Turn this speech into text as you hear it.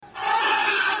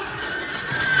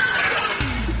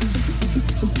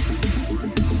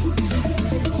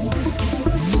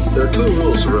There are 2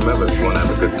 rules to remember if you want to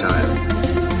have a good time.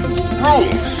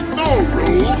 Rules! No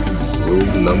rules! Rule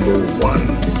number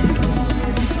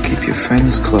 1. Keep your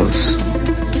friends close,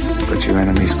 but your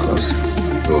enemies closer.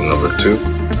 Rule number 2.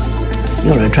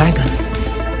 You're a dragon.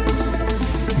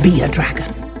 Be a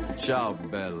dragon. Ciao,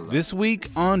 Bella. This week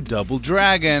on Double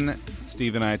Dragon,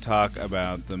 Steve and I talk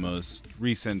about the most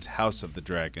recent House of the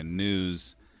Dragon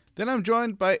news. Then I'm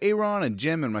joined by Aaron and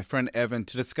Jim and my friend Evan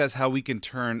to discuss how we can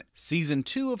turn Season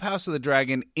 2 of House of the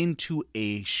Dragon into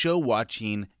a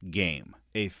show-watching game.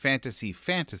 A fantasy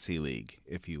league,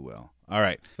 if you will. All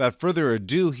right, without further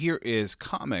ado, here is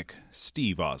comic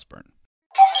Steve Osborne.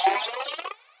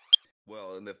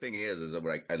 Well, and the thing is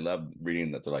that I love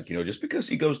reading that they're like, just because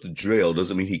he goes to jail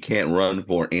doesn't mean he can't run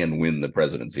for and win the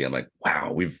presidency. I'm like,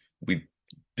 wow, we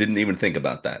didn't even think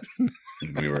about that.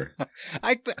 We were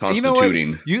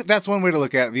constituting. You know what? That's one way to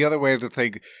look at it. The other way to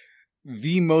think,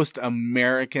 the most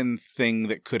American thing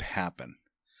that could happen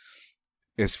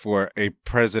is for a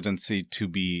presidency to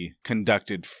be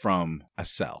conducted from a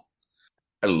cell.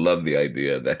 I love the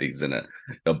idea that he's in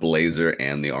a blazer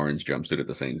and the orange jumpsuit at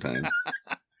the same time.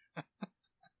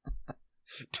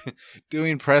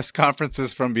 Doing press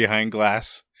conferences from behind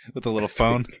glass with a little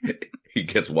phone. He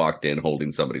gets walked in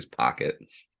holding somebody's pocket.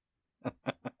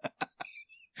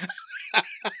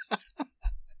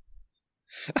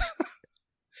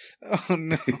 Oh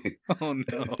no. Oh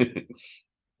no.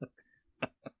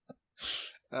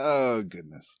 Oh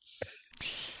goodness.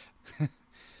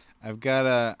 I got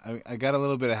a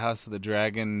little bit of House of the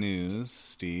Dragon news,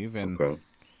 Steve, and okay.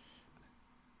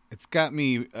 It's got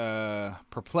me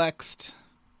perplexed,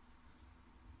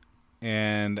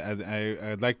 and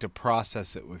I'd like to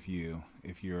process it with you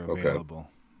if you're available. Okay.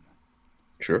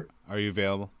 Sure. Are you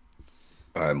available?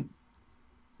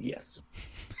 Yes.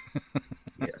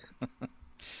 Yes.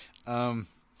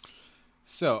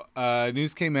 So,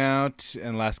 news came out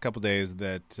in the last couple days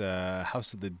that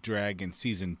House of the Dragon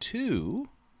Season 2,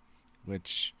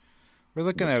 which we're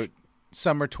looking at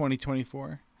summer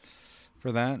 2024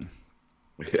 for that.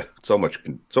 Yeah, so much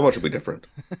will be different.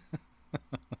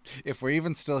 If we're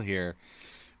even still here.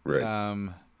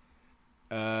 Right.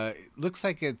 It looks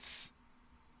like it's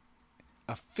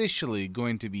officially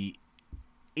going to be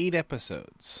 8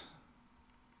 episodes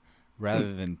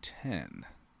rather than 10.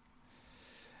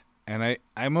 And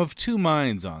I'm of 2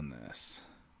 minds on this.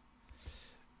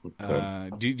 Okay.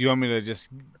 Do you want me to just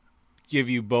give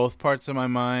you both parts of my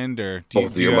mind, or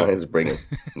both of your minds bring it?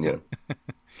 Yeah.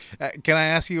 Can I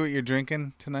ask you what you're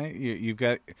drinking tonight? You've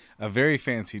got a very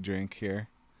fancy drink here.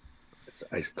 It's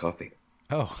iced coffee.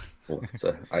 Oh. Well, it's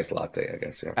an iced latte, I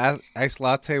guess. Yeah. Iced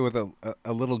latte with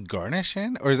a little garnish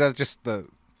in? Or is that just the...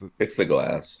 It's the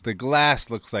glass. The glass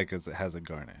looks like it has a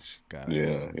garnish. Got it.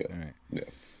 Yeah. All right. Yeah.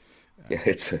 Yeah,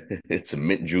 it's a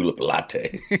mint julep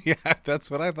latte. Yeah, that's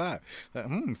what I thought.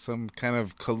 Some kind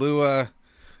of Kahlua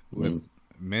with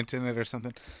mint in it or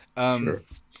something. Sure.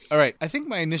 All right. I think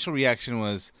my initial reaction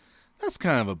was, that's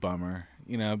kind of a bummer,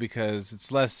 because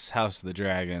it's less House of the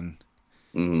Dragon.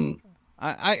 Mm-hmm.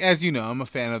 I as you know, I'm a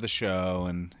fan of the show,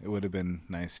 and it would have been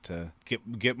nice to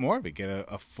get more of it, get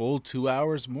a full 2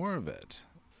 hours more of it.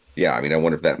 Yeah, I mean, I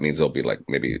wonder if that means there'll be like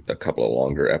maybe a couple of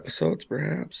longer episodes,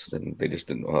 perhaps, and they just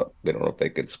didn't know. They don't know if they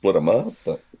could split them up.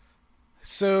 But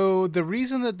so the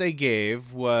reason that they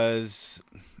gave was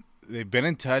they've been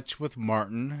in touch with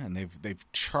Martin, and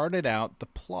they've charted out the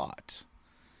plot,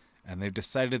 and they've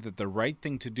decided that the right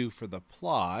thing to do for the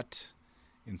plot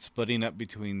in splitting up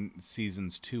between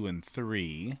seasons 2 and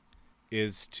 3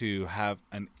 is to have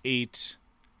an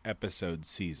 8-episode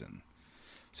season.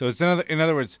 So it's in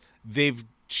other words, they've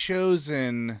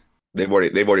chosen. They've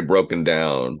already broken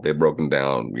down. They've broken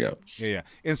down. Yeah. Yeah.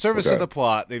 In service of the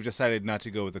plot, they've decided not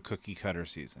to go with the cookie cutter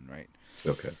season, right?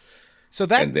 Okay. So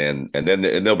that and then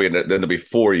there'll be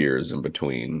 4 years in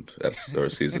between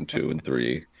season 2 and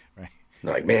 3. Right.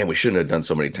 They're like, man, we shouldn't have done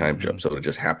so many time jumps, so it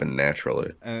just happened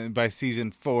naturally. And by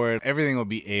season 4, everything will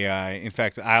be AI. In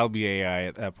fact, I'll be AI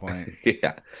at that point.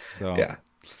 Yeah. So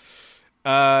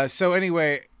yeah. So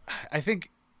anyway, I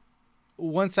think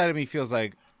one side of me feels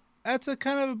like that's a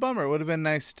kind of a bummer. It would have been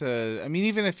nice to, I mean,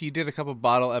 even if you did a couple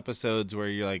bottle episodes where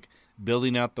you're like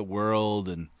building out the world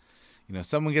and,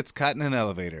 someone gets caught in an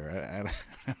elevator.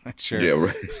 I'm not sure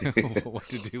what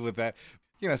to do with that.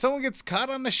 Someone gets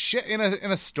caught on a ship in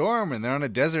a storm and they're on a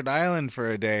desert island for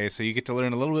a day. So you get to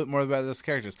learn a little bit more about those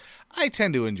characters. I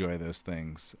tend to enjoy those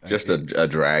things. Just a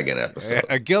dragon episode.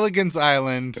 A Gilligan's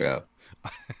Island. Yeah.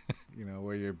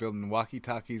 Where you're building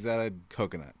walkie-talkies out of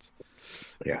coconuts.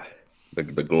 Yeah. The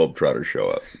Globetrotters show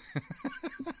up.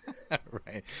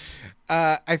 Right.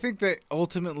 I think that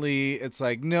ultimately it's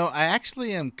like, no, I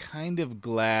actually am kind of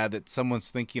glad that someone's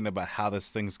thinking about how this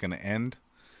thing's going to end,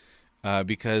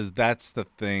 because that's the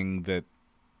thing that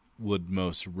would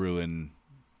most ruin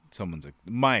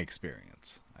my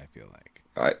experience, I feel like.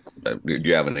 Do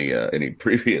you have any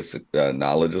previous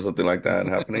knowledge of something like that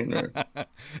happening? Or?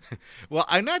 Well,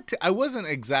 I wasn't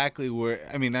exactly where.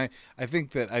 I mean, I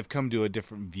think that I've come to a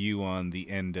different view on the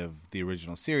end of the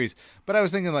original series, but I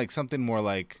was thinking like something more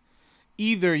like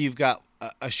either you've got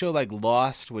a show like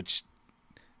Lost, which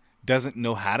doesn't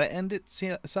know how to end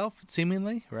itself,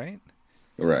 seemingly, right?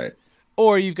 Right.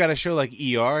 Or you've got a show like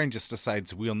ER and just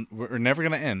decides we're never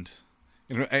going to end,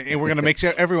 and we're going to make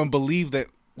sure everyone believe that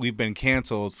we've been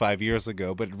canceled 5 years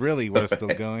ago, but really we're still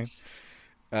going.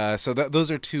 So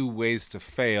those are two ways to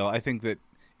fail. I think that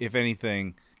if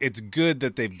anything, it's good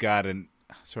that they've got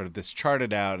sort of this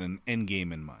charted out and end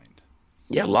game in mind.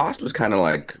 Yeah, Lost was kind of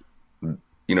like,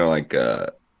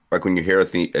 like when you hear a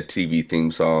TV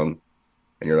theme song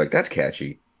and you're like, that's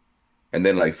catchy. And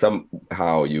then like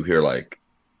somehow you hear like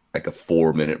a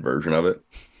 4-minute version of it.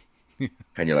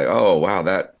 And you're like, oh, wow,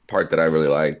 that part that I really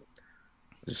like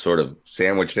just sort of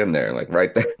sandwiched in there, like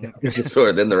right there. It's just sort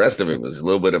of, then the rest of it was a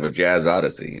little bit of a jazz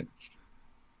odyssey.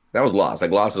 That was Lost.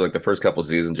 Like Lost is like the first couple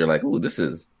seasons, you're like, ooh,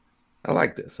 I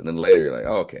like this. And then later you're like,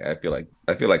 oh, okay, I feel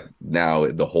like now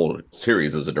the whole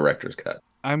series is a director's cut.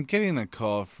 I'm getting a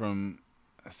call from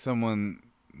someone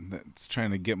that's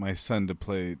trying to get my son to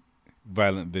play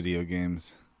violent video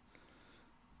games.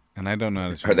 And I don't know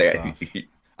how to turn this off.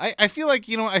 I feel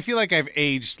like, I've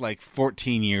aged like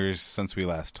 14 years since we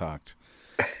last talked.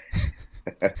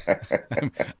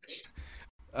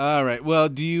 All right. Well,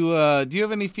 do you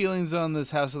have any feelings on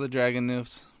this House of the Dragon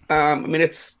news? I mean,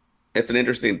 it's an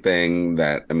interesting thing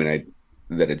that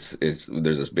it's there's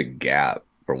this big gap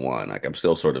for one. Like I'm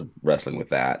still sort of wrestling with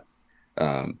that.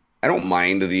 I don't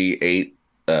mind the 8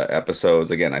 episodes.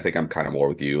 Again, I think I'm kind of more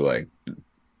with you. Like,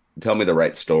 tell me the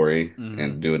right story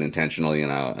and do it intentionally,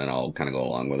 and I'll kind of go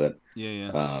along with it.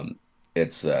 Yeah.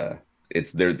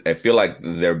 It's there. I feel like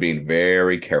they're being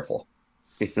very careful.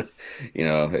 Maybe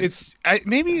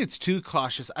it's too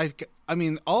cautious. I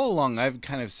mean, all along I've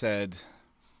kind of said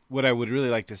what I would really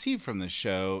like to see from the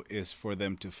show is for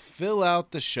them to fill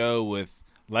out the show with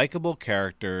likable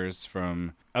characters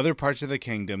from other parts of the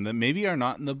kingdom that maybe are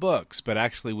not in the books, but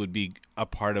actually would be a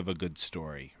part of a good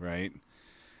story, right?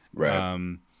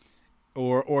 Right.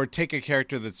 Or take a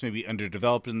character that's maybe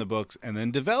underdeveloped in the books and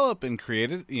then develop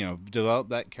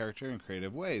that character in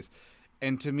creative ways.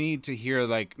 And to me, to hear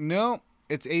like, no,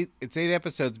 it's 8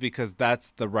 episodes because that's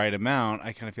the right amount,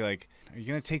 I kind of feel like, are you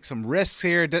going to take some risks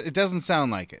here? It doesn't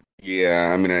sound like it.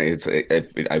 Yeah, I mean,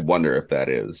 I wonder if that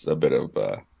is a bit of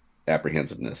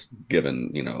apprehensiveness,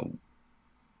 given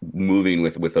moving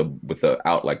with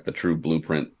out like the true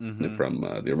blueprint from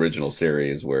the original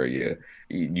series, where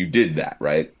you did that,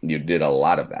 right? You did a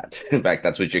lot of that. In fact,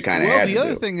 that's what you kind of had to do. Well,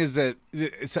 the other thing is that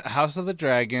House of the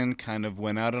Dragon kind of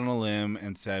went out on a limb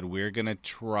and said, we're going to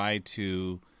try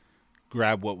to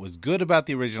grab what was good about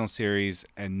the original series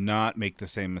and not make the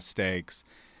same mistakes,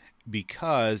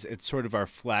 because it's sort of our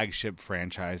flagship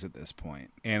franchise at this point.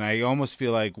 And I almost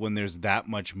feel like when there's that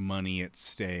much money at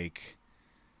stake,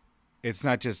 it's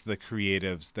not just the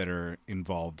creatives that are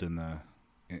involved in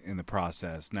the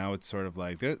process. Now it's sort of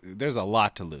like there's a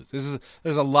lot to lose.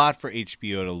 There's a lot for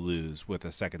HBO to lose with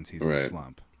a second season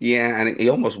slump. Yeah, and you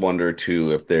almost wonder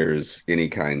too if there's any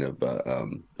kind of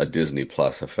a Disney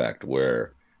Plus effect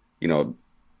where,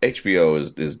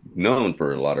 HBO is known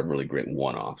for a lot of really great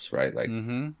one-offs, right? Like,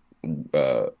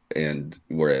 and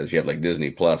whereas you have like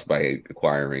Disney Plus, by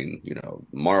acquiring,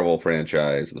 Marvel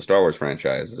franchise and the Star Wars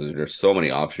franchise, there's so many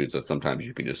offshoots that sometimes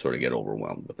you can just sort of get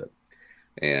overwhelmed with it.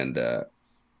 And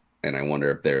I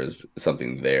wonder if there's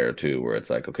something there too, where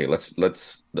it's like, okay,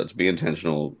 let's be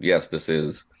intentional. Yes, this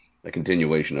is a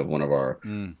continuation of one of our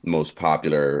most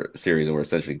popular series, and we're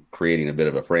essentially creating a bit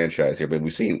of a franchise here. But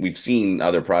we've seen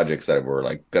other projects that were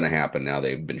like going to happen, now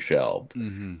they've been shelved,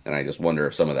 and I just wonder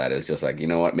if some of that is just like, you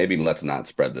know what, maybe let's not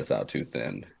spread this out too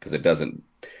thin, because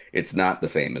it's not the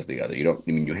same as the other.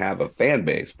 You have a fan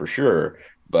base for sure,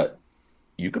 but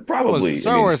you could probably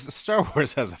Star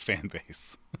Wars has a fan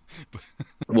base.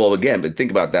 Well, again, but think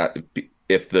about that.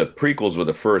 If the prequels were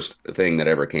the first thing that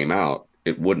ever came out,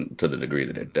 it wouldn't to the degree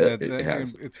that it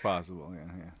has. It's possible,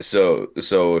 yeah. So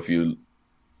if you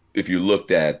looked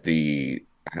at the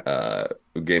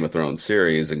Game of Thrones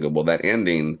series and go, well, that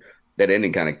ending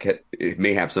kind of it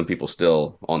may have some people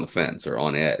still on the fence or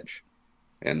on edge,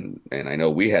 and I know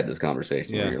we had this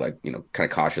conversation where you're like, kind of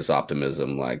cautious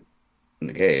optimism, like,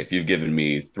 hey, if you've given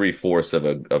me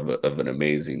 3/4 of an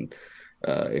amazing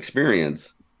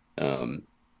experience. I'm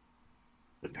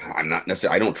not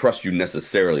necessarily. I don't trust you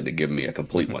necessarily to give me a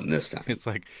complete one this time. It's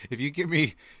like if you give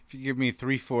me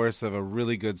 3/4 of a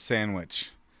really good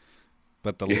sandwich,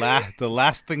 but the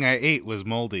last thing I ate was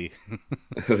moldy.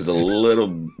 It was a little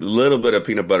bit of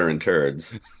peanut butter and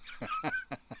turds.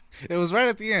 It was right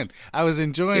at the end. I was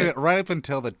enjoying it right up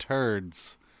until the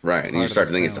turds. Right, and you start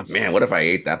to think, man, what if I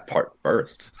ate that part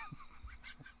first?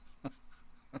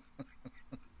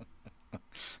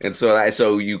 And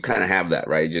so you kind of have that,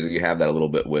 right? You have that a little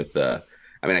bit with. I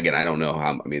mean, again, I don't know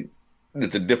how. I mean,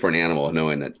 it's a different animal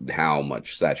knowing that how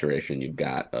much saturation you've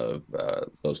got of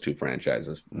those two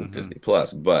franchises with Disney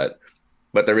Plus, but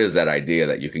there is that idea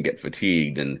that you can get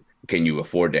fatigued, and can you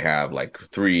afford to have like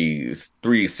three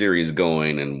series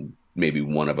going, and maybe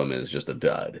one of them is just a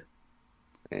dud.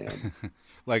 And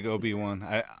like Obi-Wan.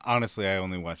 I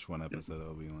only watched one episode of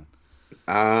Obi-Wan.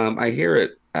 I hear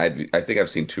it. I think I've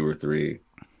seen 2 or 3.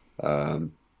 I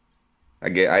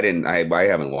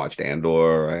haven't watched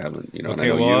Andor. I haven't,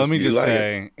 Okay, well, let me just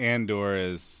say, Andor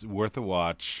is worth a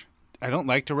watch. I don't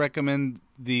like to recommend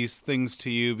these things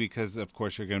to you because, of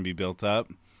course, you're going to be built up.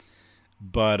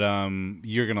 But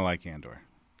you're going to like Andor.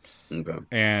 Okay.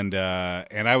 And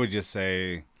I would just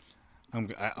say,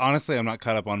 honestly, I'm not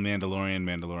caught up on Mandalorian.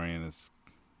 Mandalorian is,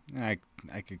 I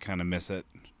could kind of miss it.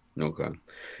 Okay.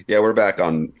 Yeah, we're back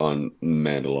on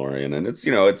Mandalorian, and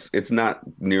it's not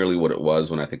nearly what it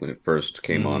was when it first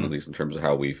came on, at least in terms of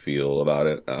how we feel about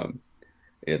it.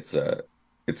 It's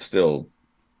still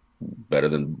better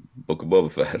than Book of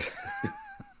Boba Fett.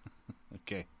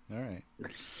 Okay. All right.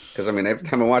 Because I mean, every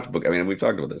time I watch we've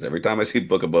talked about this. Every time I see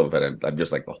Book of Boba Fett, I'm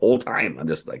just like the whole time. I'm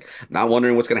just like not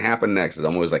wondering what's going to happen next.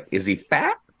 I'm always like, is he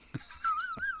fat?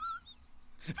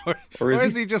 Or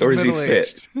is he just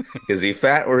middle-aged? Fit? Is he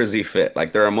fat or is he fit?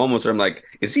 Like there are moments where I'm like,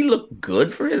 does he look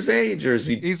good for his age, or is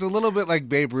he? He's a little bit like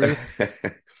Babe Ruth.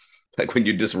 Like when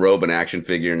you disrobe an action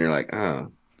figure and you're like,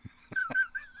 oh.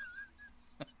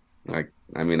 Like,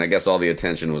 I mean, I guess all the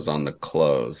attention was on the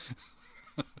clothes.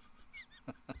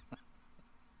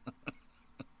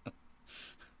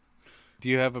 Do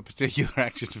you have a particular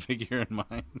action figure in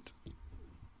mind?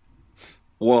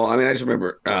 Well, I mean, I just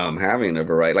remember having a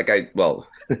variety. Like I think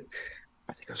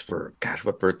it was for,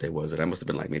 what birthday was it? I must have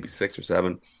been like maybe 6 or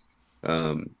 7.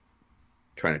 Trying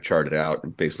to chart it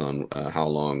out based on how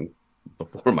long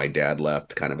before my dad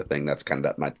left, kind of a thing. That's kind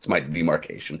of that's my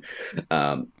demarcation.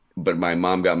 But my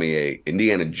mom got me a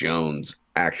Indiana Jones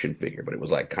action figure, but it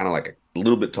was like kind of like a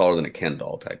little bit taller than a Ken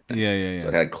doll type thing. Yeah. So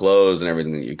it had clothes and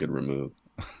everything that you could remove.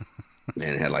 And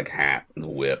it had like hat and the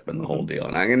whip and the whole deal.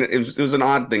 And it was an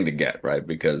odd thing to get, right?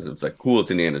 Because it's like, cool,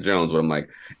 it's Indiana Jones, but I'm like,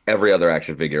 every other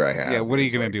action figure I have. Yeah, what are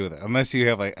you going to do with it? Unless you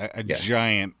have like a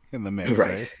giant in the mix,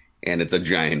 right? And it's a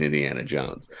giant Indiana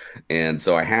Jones. And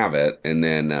so I have it. And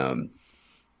then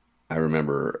I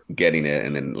remember getting it.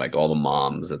 And then like all the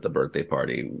moms at the birthday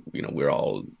party, we're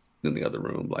all in the other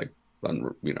room, like,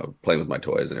 playing with my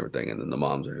toys and everything. And then the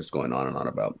moms are just going on and on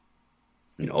about,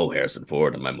 Harrison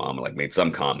Ford, and my mom like made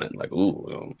some comment like,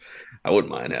 "Ooh, I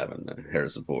wouldn't mind having a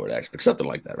Harrison Ford action," something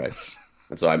like that, right?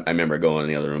 And so I remember going in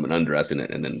the other room and undressing it,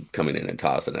 and then coming in and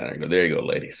tossing it. I go, "There you go,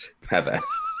 ladies, have that."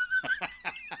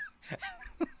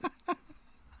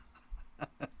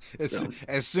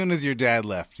 As soon as your dad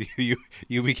left,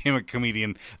 you became a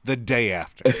comedian the day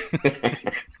after.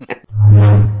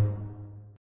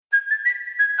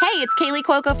 Hey, it's Kaylee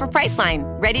Cuoco for Priceline.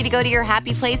 Ready to go to your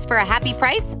happy place for a happy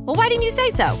price? Well, why didn't you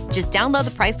say so? Just download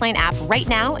the Priceline app right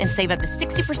now and save up to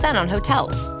 60% on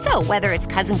hotels. So whether it's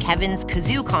Cousin Kevin's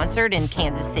Kazoo Concert in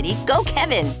Kansas City, go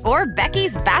Kevin, or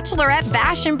Becky's Bachelorette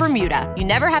Bash in Bermuda, you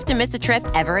never have to miss a trip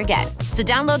ever again. So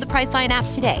download the Priceline app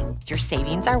today. Your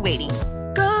savings are waiting.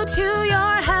 Go to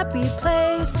your happy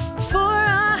place for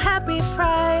a happy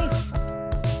price.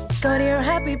 Go to your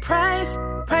happy price,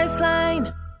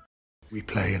 Priceline. We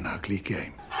play an ugly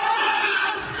game.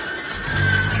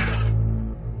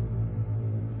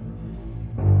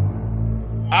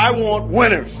 I want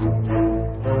winners.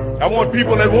 I want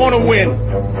people that want to win.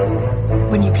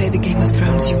 When you play the Game of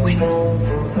Thrones, you win.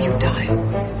 You die.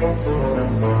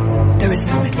 There is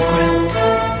no middle ground.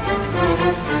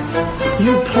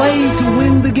 You play to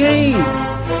win the game.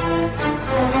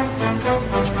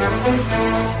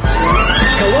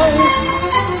 Hello?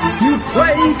 You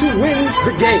play to win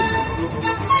the game.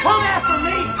 Come after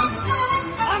me.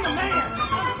 I'm a man.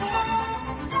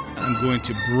 I'm going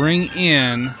to bring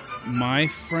in my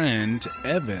friend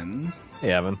Evan.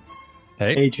 Hey, Evan.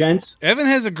 Hey, gents. Evan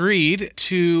has agreed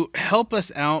to help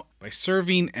us out by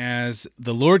serving as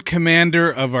the Lord Commander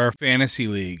of our fantasy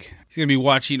league. He's going to be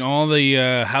watching all the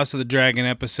House of the Dragon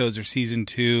episodes of Season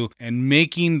 2 and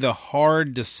making the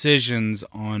hard decisions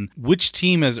on which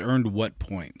team has earned what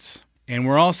points. And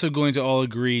we're also going to all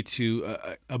agree to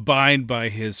abide by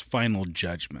his final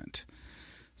judgment.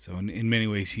 So in many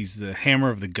ways, he's the hammer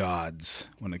of the gods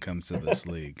when it comes to this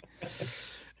league.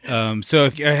 So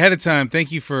ahead of time,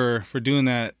 thank you for doing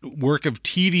that work of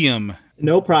tedium.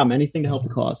 No problem. Anything to help the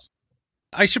cause.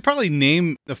 I should probably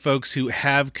name the folks who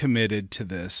have committed to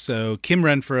this. So Kim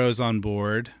Renfro's on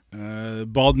board,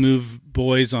 Bald Move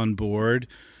Boys on board,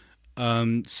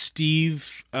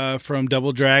 Steve from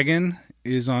Double Dragon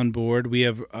is on board. We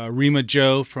have Rima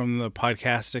Joe from the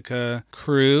Podcastica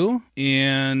crew,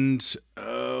 and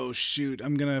oh shoot,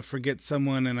 I'm gonna forget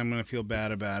someone, and I'm gonna feel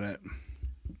bad about it.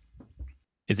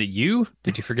 Is it you?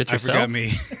 Did you forget yourself? I forgot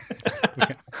me.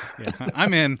 Yeah,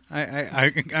 I'm in.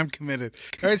 I'm committed.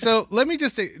 All right, so let me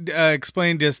just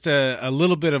explain just a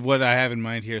little bit of what I have in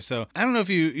mind here. So I don't know if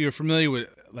you're familiar with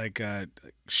like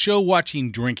show watching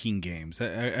drinking games.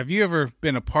 Have you ever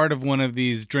been a part of one of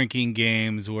these drinking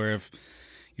games where if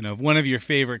one of your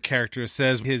favorite characters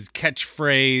says his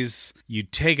catchphrase, you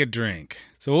take a drink?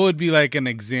 So what would be like an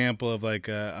example of like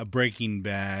a Breaking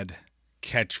Bad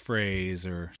catchphrase?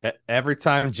 Or every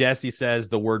time Jesse says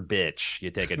the word bitch,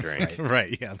 you take a drink.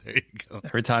 Right, yeah, there you go.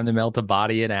 Every time they melt a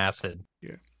body in acid.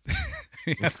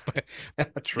 Yeah.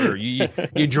 True.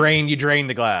 You drain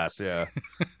the glass. Yeah.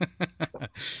 All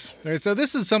right, so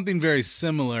this is something very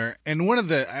similar, and one of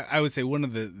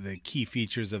the key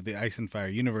features of the Ice and Fire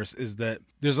universe is that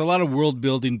there's a lot of world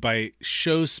building by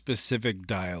show specific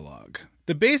dialogue.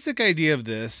 The basic idea of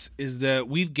this is that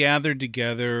we've gathered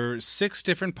together 6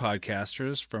 different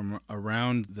podcasters from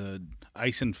around the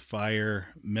Ice and Fire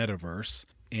metaverse,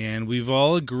 and we've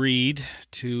all agreed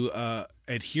to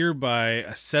adhere by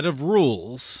a set of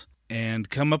rules and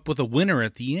come up with a winner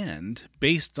at the end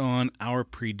based on our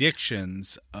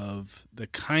predictions of the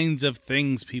kinds of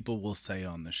things people will say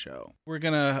on the show. We're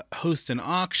going to host an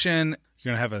auction.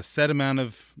 You're going to have a set amount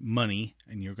of money,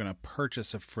 and you're going to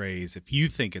purchase a phrase if you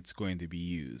think it's going to be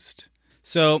used.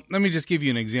 So let me just give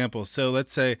you an example. So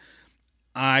let's say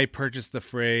I purchased the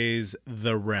phrase,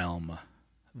 the realm,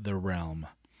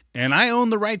 and I own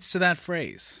the rights to that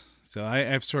phrase. So I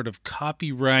have sort of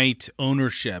copyright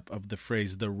ownership of the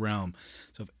phrase, the realm.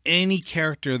 So if any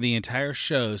character in the entire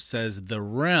show says the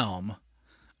realm,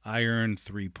 I earn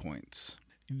 3 points.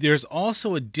 There's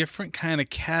also a different kind of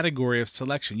category of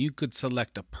selection. You could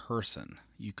select a person.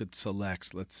 You could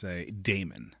select, let's say,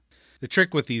 Damon. The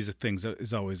trick with these things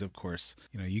is always, of course,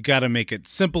 you got to make it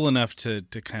simple enough to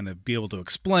kind of be able to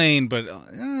explain, but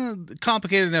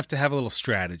complicated enough to have a little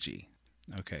strategy.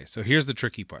 Okay, so here's the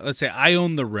tricky part. Let's say I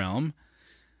own the realm.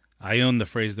 I own the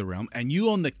phrase, the realm, and you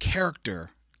own the character,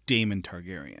 Daemon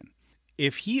Targaryen.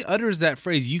 If he utters that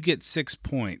phrase, you get 6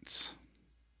 points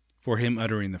for him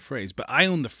uttering the phrase, but I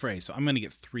own the phrase, so I'm going to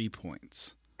get 3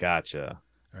 points. Gotcha.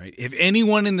 All right. If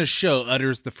anyone in the show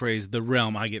utters the phrase, the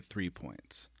realm, I get 3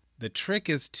 points. The trick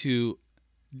is to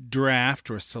draft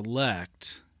or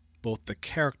select both the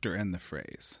character and the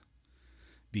phrase.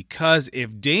 Because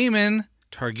if Daemon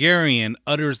Targaryen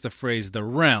utters the phrase, the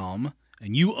realm,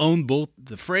 and you own both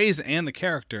the phrase and the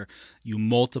character, you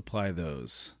multiply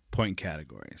those point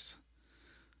categories.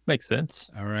 Makes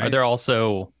sense. All right. Are there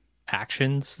also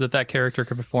actions that character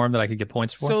could perform that I could get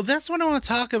points for? So that's what I want to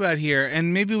talk about here,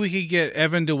 and maybe we could get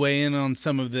Evan to weigh in on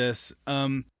some of this.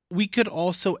 We could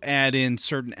also add in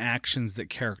certain actions that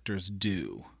characters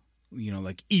do,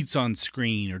 like eats on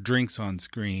screen or drinks on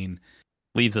screen.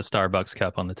 Leaves a Starbucks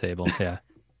cup on the table, yeah.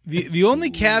 The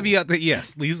only caveat that,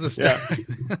 yes, leaves the star. Yeah.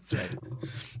 That's right.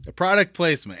 A product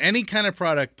placement, any kind of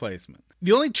product placement.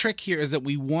 The only trick here is that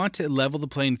we want to level the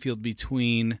playing field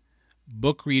between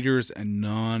book readers and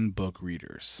non-book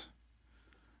readers.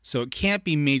 So it can't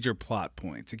be major plot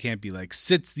points. It can't be like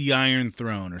sits the Iron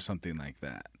Throne or something like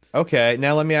that. Okay,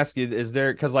 now let me ask you, is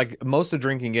there, because like most of the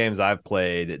drinking games I've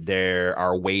played, there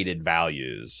are weighted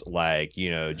values. Like,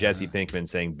 Jesse Pinkman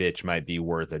saying bitch might be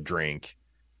worth a drink.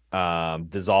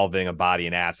 Dissolving a body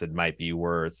in acid might be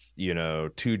worth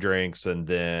 2 drinks, and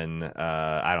then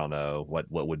I don't know what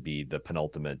would be the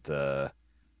penultimate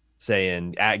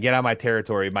saying get out of my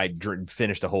territory might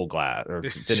finish the whole glass or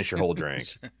finish your whole drink.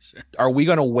 Sure. Are we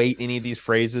going to weight any of these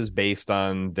phrases based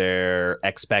on their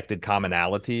expected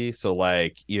commonality? So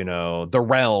like the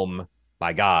realm,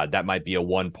 my God, that might be a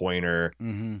 1-pointer.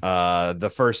 Mm-hmm. The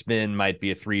first spin might be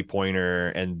a 3-pointer,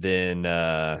 and then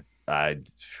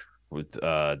with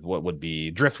what would be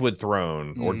Driftwood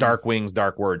Throne or Dark Wings,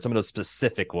 Dark Word. Some of those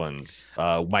specific ones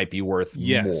might be worth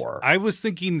more. I was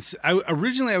thinking.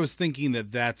 Originally, I was thinking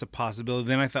that that's a possibility.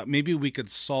 Then I thought maybe we could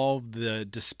solve the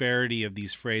disparity of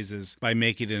these phrases by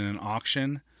making it an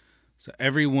auction. So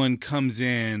everyone comes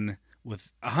in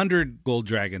with 100 gold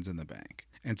dragons in the bank.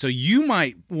 And so you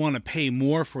might want to pay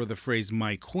more for the phrase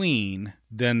 "my queen"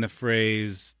 than the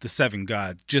phrase "the seven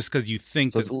gods," just because you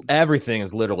think that everything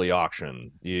is literally auction.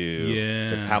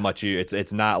 It's how much you.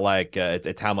 It's not like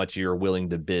it's how much you're willing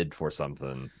to bid for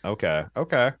something. Okay.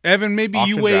 Evan, maybe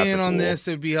auction you weigh in on cool. this.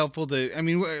 It'd be helpful to. I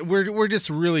mean, we're just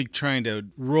really trying to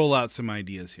roll out some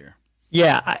ideas here.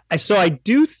 Yeah, so I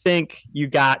do think you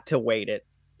got to weight it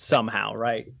somehow,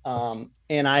 right?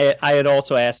 And I had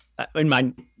also asked in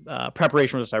my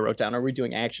preparation for this, I wrote down, are we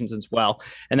doing actions as well?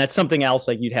 And that's something else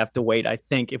like you'd have to wait, I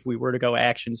think, if we were to go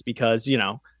actions, because, you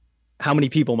know, how many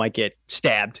people might get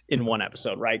stabbed in one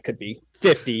episode, right? Could be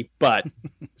 50, but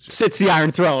Sits the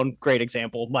Iron Throne, great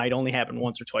example, might only happen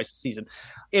once or twice a season.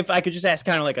 If I could just ask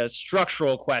kind of like a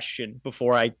structural question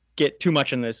before I get too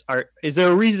much in this, is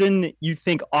there a reason you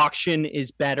think auction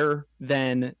is better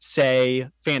than, say,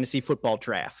 fantasy football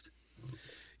draft?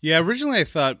 Yeah, originally I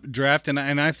thought draft, and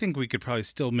I think we could probably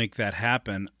still make that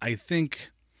happen. I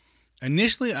think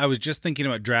initially I was just thinking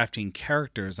about drafting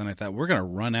characters, and I thought we're going to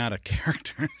run out of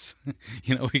characters.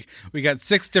 You know, we got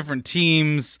 6 different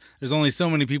teams. There's only so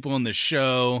many people in the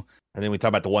show. And then we talk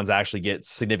about the ones that actually get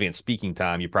significant speaking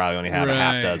time. You probably only have a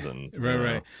half dozen.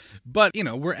 Right. But, you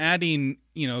know, we're adding,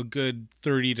 you know, good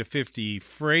 30 to 50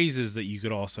 phrases that you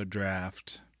could also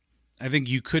draft. I think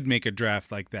you could make a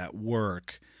draft like that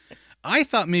work. I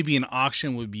thought maybe an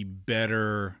auction would be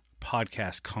better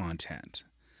podcast content,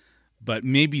 but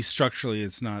maybe structurally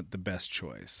it's not the best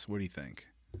choice. What do you think?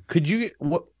 Could you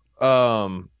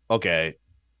okay,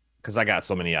 because I got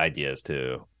so many ideas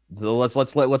too. So let's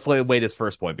wait this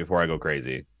first point before I go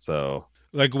crazy. So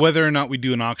like whether or not we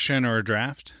do an auction or a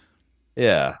draft?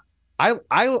 Yeah.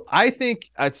 I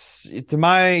think it's to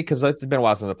my, because it's been a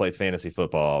while since I played fantasy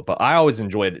football, but I always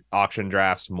enjoyed auction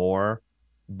drafts more.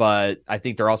 But I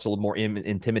think they're also a little more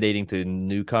intimidating to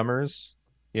newcomers,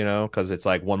 you know, because it's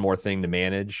like one more thing to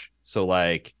manage. So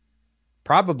like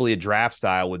probably a draft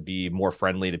style would be more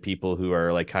friendly to people who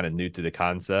are like kind of new to the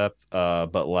concept.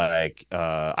 But like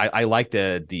I like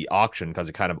the auction because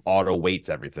it kind of auto weights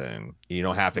everything. You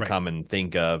don't have to come and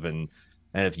think of and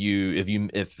if you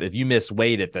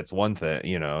misweight it, that's one thing,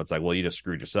 you know, it's like, well, you just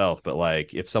screwed yourself. But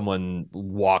like if someone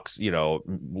walks, you know,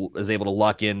 is able to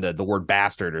luck in the word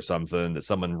bastard or something that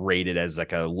someone rated as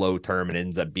like a low term and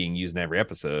ends up being used in every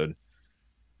episode.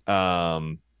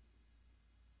 I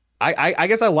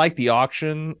guess I like the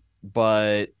auction,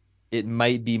 but it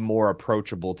might be more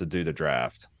approachable to do the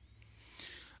draft.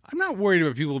 I'm not worried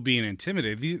about people being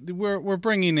intimidated. We're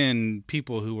bringing in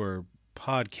people who are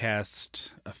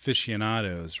podcast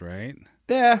aficionados, right?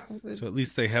 Yeah. So at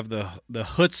least they have the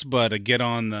chutzpah to get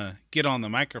on the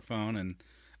microphone and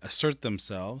assert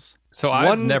themselves. So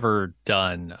I've never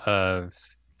done a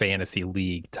fantasy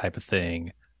league type of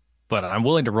thing, but I'm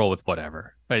willing to roll with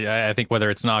whatever. I think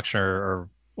whether it's an auction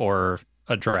or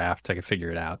a draft, I can figure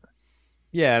it out.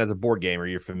 Yeah, and as a board gamer,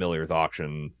 you're familiar with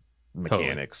auction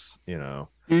mechanics, you know.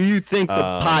 Do you think the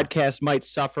podcast might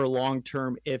suffer long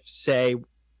term if, say,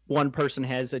 one person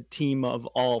has a team of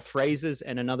all phrases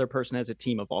and another person has a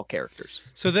team of all characters?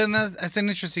 So then that's an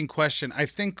interesting question. I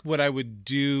think what I would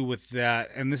do with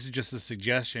that, and this is just a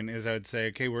suggestion, is I would say,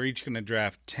 okay, we're each going to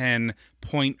draft 10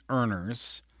 point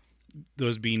earners,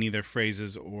 those being either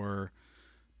phrases or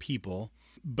people,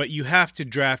 but you have to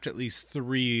draft at least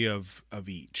 3 of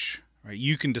each, right?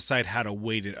 You can decide how to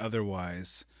weight it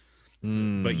otherwise,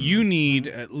 but you need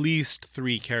at least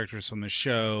 3 characters from the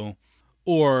show.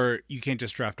 Or you can't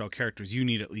just draft all characters. You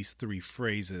need at least 3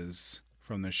 phrases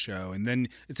from the show. And then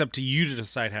it's up to you to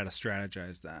decide how to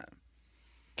strategize that.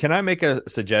 Can I make a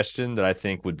suggestion that I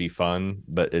think would be fun,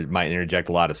 but it might interject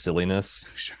a lot of silliness?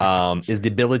 Sure. Is the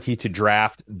ability to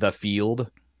draft the field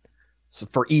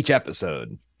for each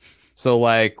episode. So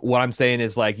like what I'm saying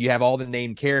is like you have all the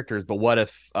named characters, but what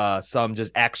if some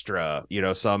just extra, you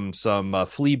know, some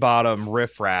flea bottom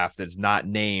riffraff that's not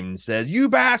named says you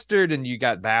bastard, and you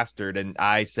got bastard, and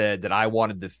I said that I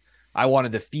wanted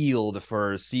the field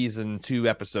for season 2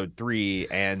 episode 3,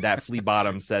 and that flea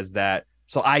bottom says that,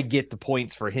 so I get the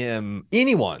points for him.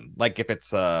 Anyone, like if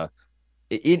it's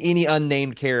any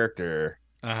unnamed character.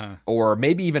 Or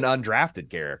maybe even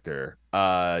undrafted character.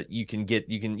 You can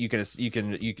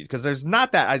because there's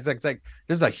not that. It's like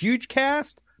there's a huge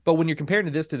cast, But when you're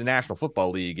comparing this to the National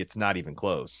Football League, it's not even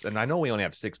close. And I know we only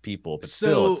have 6 people, but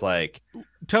still, it's like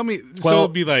tell me. 12, so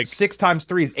it'd be like 6 times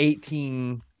 3 is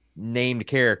 18 named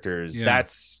characters. Yeah.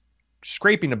 That's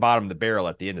scraping the bottom of the barrel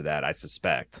at the end of that, I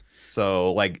suspect.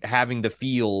 So like having the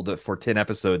field for 10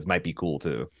 episodes might be cool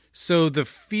too. So the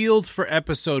field for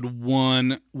episode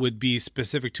 1 would be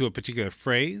specific to a particular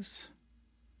phrase?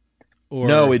 Or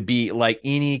no, it'd be like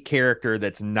any character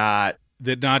that's not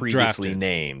previously drafted.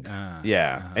 named.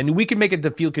 And we can make it,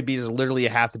 the field could be just literally,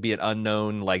 it has to be an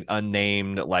unknown, like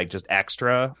unnamed, like just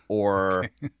extra, or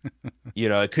you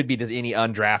know, it could be just any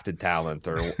undrafted talent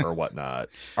or whatnot.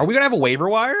 Are we gonna have a waiver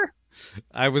wire?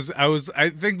 I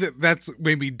think that's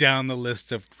maybe down the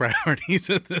list of priorities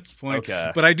at this point.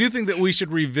 Okay. But I do think that we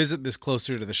should revisit this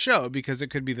closer to the show, because it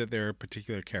could be that there are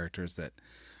particular characters that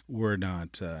were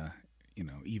not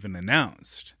even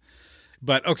announced.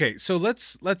 But okay, so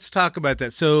let's talk about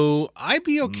that. So I'd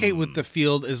be okay with the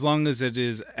field as long as it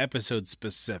is episode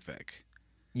specific.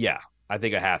 Yeah, I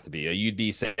think it has to be. You'd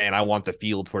be saying, I want the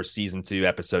field for season 2,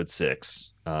 episode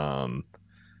 6. And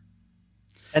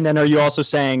then are you also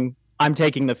saying I'm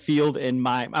taking the field I'm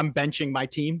benching my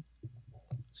team,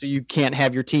 so you can't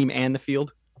have your team and the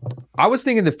field? I was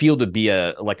thinking the field would be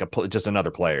just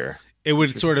another player. It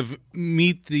would sort of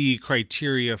meet the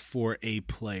criteria for a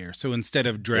player. So instead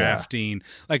of drafting,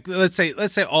 like let's say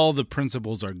all the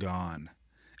principals are gone,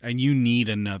 and you need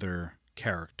another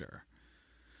character,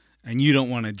 and you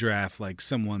don't want to draft like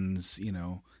someone's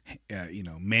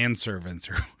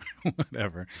manservants or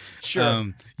whatever. Sure,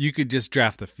 you could just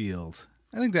draft the field.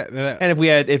 I think that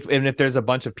and if there's a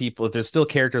bunch of people, if there's still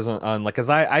characters on like, because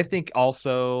I think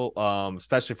also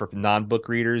especially for non-book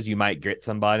readers, you might get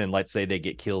somebody and let's say they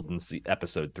get killed in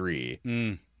episode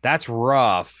 3. That's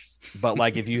rough. But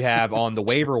like if you have on the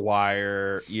waiver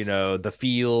wire, the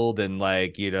field and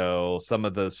like some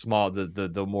of the small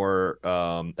the more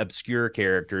obscure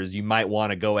characters, you might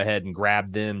want to go ahead and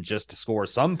grab them just to score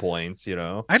some points.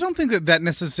 I don't think that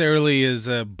necessarily is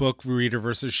a book reader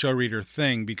versus show reader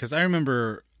thing, because I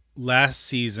remember last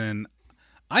season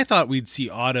I thought we'd see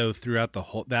Otto throughout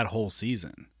that whole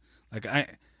season. Like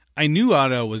I knew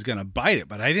Otto was going to bite it,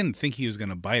 but I didn't think he was going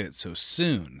to bite it so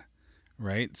soon.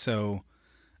 Right? So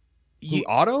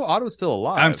Otto? Otto's still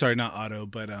alive. I'm sorry, not Otto,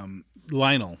 but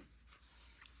Lionel.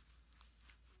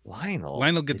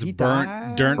 Lionel gets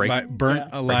burnt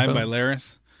alive by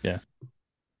Laris. Yeah.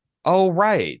 Oh,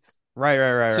 right.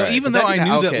 So even though I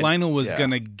knew that Lionel was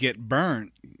going to get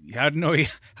burnt, I didn't know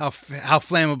how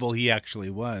flammable he actually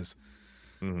was.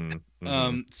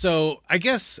 So I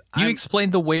guess you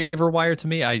explained the waiver wire to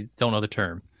me. I don't know the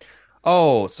term.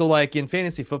 Oh, so like in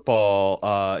fantasy football,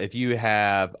 if you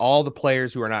have all the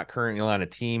players who are not currently on a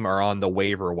team are on the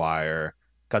waiver wire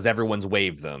because everyone's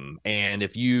waived them. And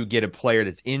if you get a player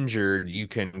that's injured, you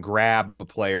can grab a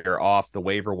player off the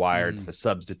waiver wire to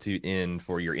substitute in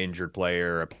for your injured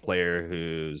player, a player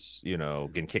who's,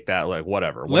 getting kicked out, like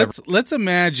whatever. Let's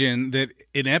imagine that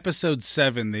in episode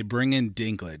 7, they bring in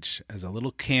Dinklage as a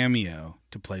little cameo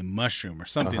to play Mushroom or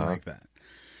something like that.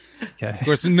 Okay. Of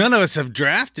course, none of us have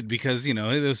drafted because, it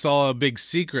was all a big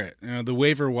secret. The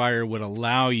waiver wire would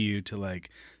allow you to like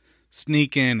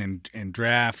sneak in and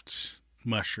draft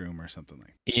Mushroom or something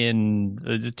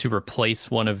like to replace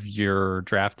one of your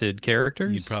drafted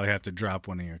characters. You'd probably have to drop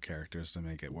one of your characters to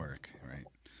make it work, right?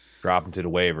 Drop him to the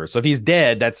waiver. So if he's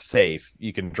dead, that's safe.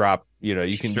 You can drop,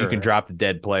 you can drop the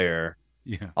dead player.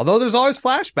 Yeah. Although there's always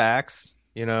flashbacks.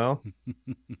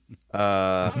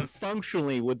 How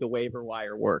functionally would the waiver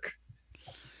wire work?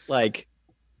 Like,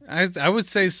 I would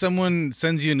say someone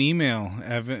sends you an email,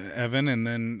 Evan, and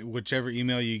then whichever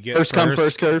email you get first come,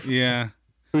 first serve. Yeah.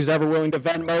 Who's ever willing to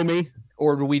Venmo me?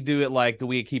 Or do we do it like, do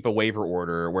we keep a waiver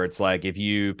order where it's like if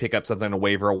you pick up something on a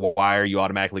waiver wire, you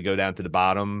automatically go down to the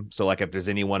bottom? So like if there's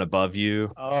anyone above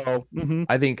you. Oh,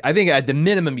 I think at the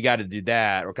minimum you got to do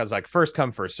that, because like first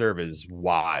come, first serve is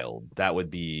wild. That would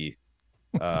be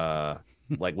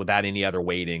like without any other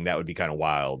weighting, that would be kind of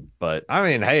wild. But I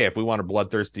mean, hey, if we want a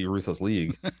bloodthirsty, ruthless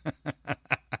league.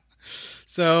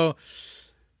 So,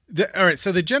 all right.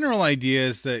 So the general idea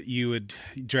is that you would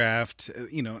draft,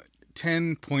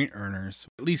 10-point earners.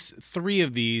 At least 3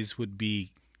 of these would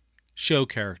be show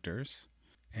characters,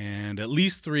 and at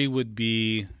least 3 would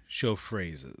be show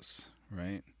phrases,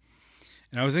 right?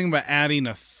 And I was thinking about adding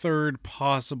a third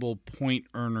possible point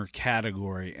earner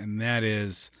category, and that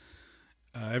is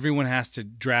everyone has to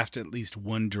draft at least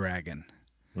one dragon.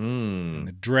 And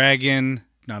the dragon,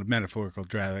 not a metaphorical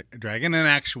dragon, an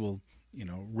actual,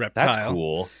 reptile. That's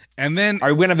cool. And then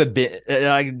are we gonna have a bit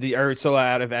so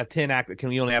out of 10 active, can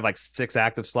we only have like 6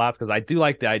 active slots? Because I do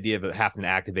like the idea of having to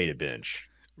activate a bench.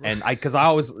 And because I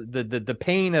always the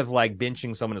pain of like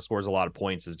benching someone who scores a lot of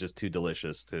points is just too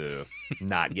delicious to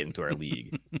not get into our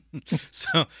league.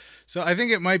 So I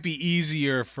think it might be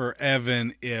easier for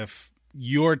Evan if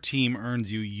your team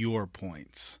earns you your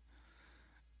points.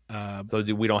 So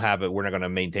we don't have it. We're not going to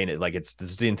maintain it. Like this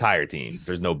is the entire team.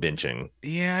 There's no benching.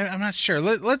 Yeah, I'm not sure.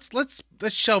 Let's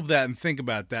shelve that and think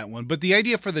about that one. But the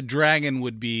idea for the dragon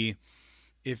would be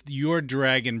if your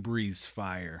dragon breathes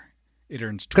fire, it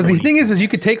earns 20. Because the thing is you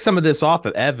could take some of this off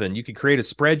of Evan. You could create a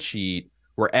spreadsheet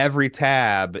where every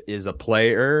tab is a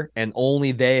player and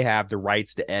only they have the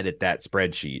rights to edit that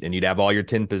spreadsheet. And you'd have all your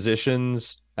 10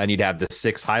 positions and you'd have the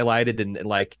 6 highlighted and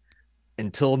like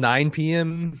until 9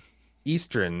 p.m.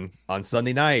 Eastern on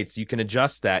Sunday nights, you can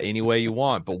adjust that any way you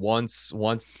want. But once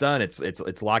it's done,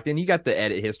 it's locked in. You got the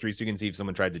edit history, so you can see if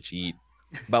someone tried to cheat.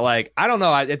 But like, I don't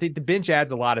know. I think the bench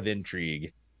adds a lot of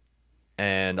intrigue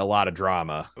and a lot of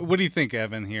drama. What do you think,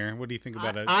 Evan? Here, what do you think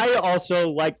about it? I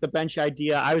also like the bench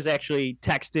idea. I was actually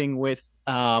texting with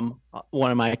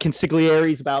one of my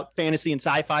consigliaries about fantasy and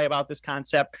sci-fi about this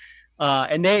concept,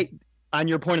 and they. On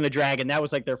your point of the dragon, that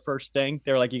was like their first thing.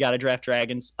 They were like, you got to draft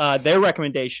dragons. Their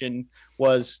recommendation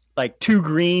was like 2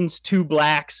 greens, 2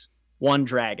 blacks, 1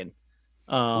 dragon.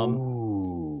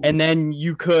 And then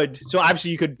you could, so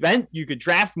obviously you could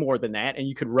draft more than that and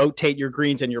you could rotate your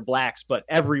greens and your blacks, but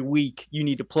every week you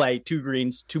need to play 2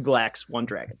 greens, 2 blacks, 1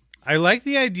 dragon. I like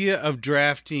the idea of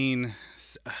drafting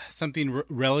something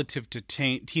relative to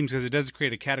teams because it does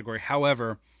create a category.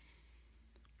 However,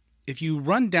 if you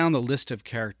run down the list of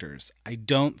characters, I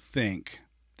don't think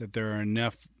that there are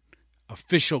enough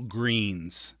official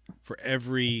greens for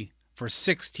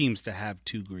 6 teams to have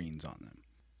 2 greens on them.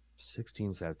 6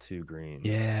 teams have 2 greens.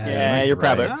 Yeah, you're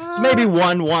probably right. So maybe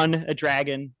 1 a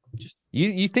dragon. Just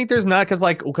you think there's not because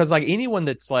like anyone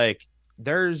that's like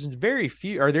there's very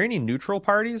few. Are there any neutral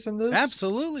parties in this?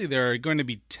 Absolutely, there are going to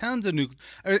be tons of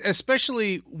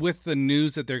especially with the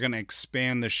news that they're going to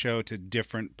expand the show to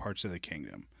different parts of the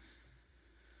kingdom.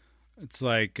 It's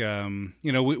like,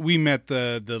 we met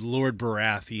the Lord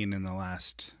Baratheon in the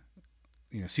last,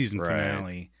 season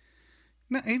finale.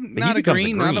 Not a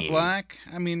green, not a black.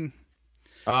 I mean,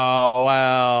 oh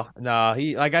well, no.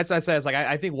 He like I said, it's like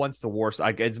I think once the war,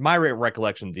 like it's my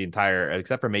recollection, the entire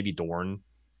except for maybe Dorne,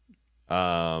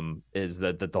 is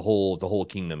that the whole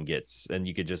kingdom gets, and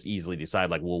you could just easily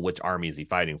decide like, well, which army is he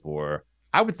fighting for?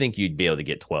 I would think you'd be able to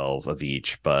get 12 of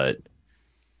each, but.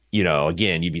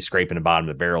 Again, you'd be scraping the bottom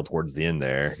of the barrel towards the end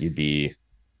there. You'd be.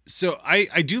 So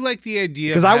I do like the idea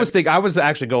because I was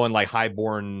actually going like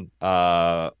highborn,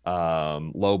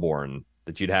 lowborn.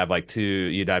 That you'd have like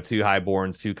 2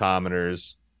 highborns, 2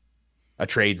 commoners, a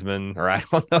tradesman, or I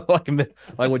don't know,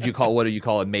 like what do you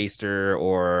call it, maester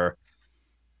or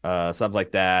something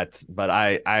like that. But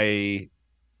I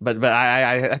think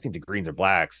the greens or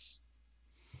blacks.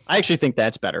 I actually think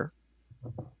that's better.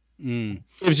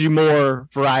 Gives you more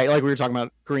variety, like we were talking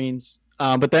about greens.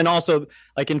 But then also,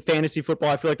 like in fantasy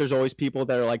football, I feel like there's always people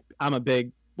that are like, I'm a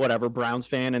big Browns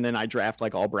fan, and then I draft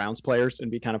like all Browns players. And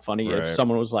it'd be kind of funny if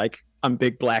someone was like, I'm a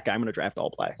big black guy, I'm going to draft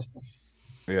all blacks.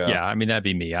 Yeah, I mean that'd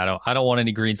be me. I don't want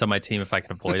any greens on my team if I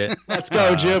can avoid it. Let's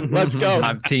go, Jim. Let's go.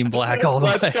 I'm team black all the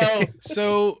way. Let's go.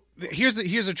 So here's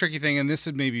a tricky thing, and this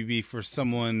would maybe be for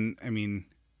someone. I mean,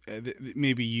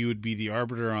 maybe you would be the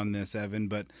arbiter on this, Evan,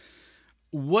 but.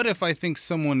 What if I think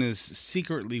someone is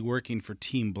secretly working for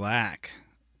Team Black,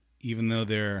 even though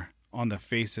they're on the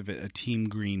face of it a Team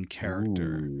Green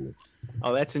character? Ooh.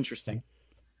 Oh, that's interesting.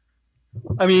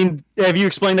 I mean, have you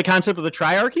explained the concept of the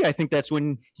triarchy? I think that's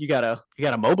when you gotta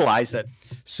mobilize it.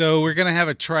 So we're gonna have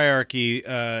a triarchy.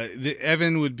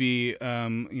 Evan would be,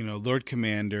 Lord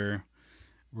Commander.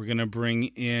 We're gonna bring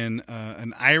in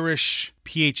an Irish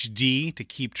PhD to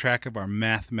keep track of our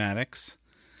mathematics.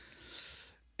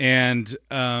 And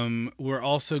we're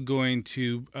also going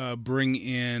to bring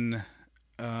in,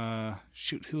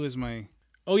 who is my...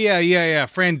 Oh, yeah.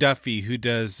 Fran Duffy, who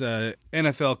does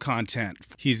NFL content.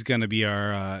 He's going to be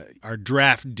our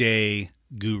draft day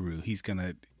guru. He's going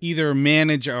to either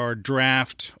manage our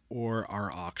draft or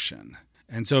our auction.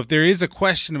 And so if there is a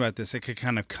question about this, it could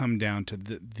kind of come down to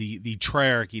the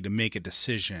triarchy to make a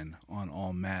decision on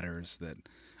all matters that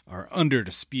are under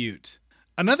dispute.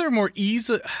 Another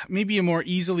maybe a more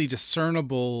easily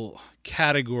discernible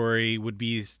category would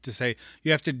be to say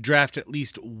you have to draft at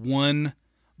least 1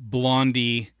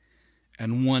 blondie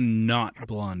and 1 not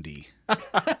blondie.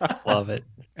 Love it.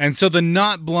 And so the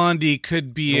not blondie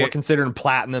could be... We're considering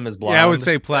platinum as blonde. Yeah, I would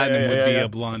say platinum would be a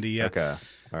blondie. Yeah. Okay.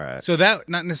 All right. So that,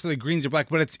 not necessarily greens or black,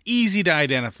 but it's easy to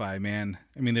identify, man.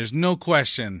 I mean, there's no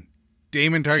question.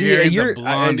 Daemon Targaryen's a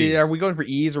blondie. Are we going for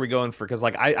ease? Or are we going for, because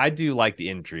like I do like the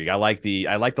intrigue. I like the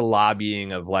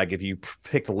lobbying of, like, if you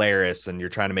picked Larys and you're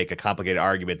trying to make a complicated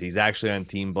argument that he's actually on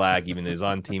Team Black, even though he's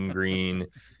on Team Green.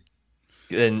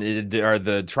 And are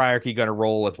the Triarchy going to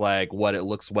roll with like what it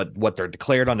looks, what they're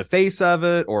declared on the face of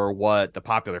it, or what the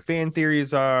popular fan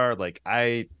theories are? Like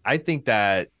I think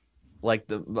that, like,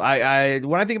 when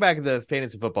I think back to the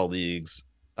fantasy football leagues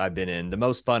I've been in, the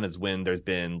most fun is when there's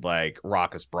been like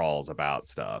raucous brawls about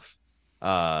stuff.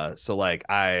 So like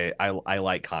I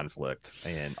like conflict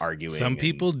and arguing. Some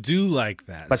people do like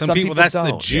that, but some people that's don't.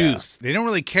 the juice. They don't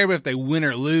really care about if they win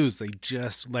or lose. They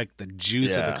just like the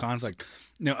juice of the conflict.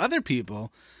 Now, other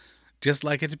people just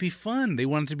like it to be fun. They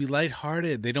want it to be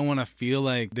lighthearted. They don't want to feel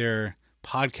like their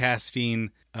podcasting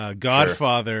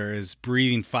godfather is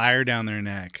breathing fire down their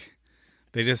neck.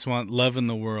 They just want love in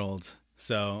the world.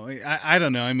 So I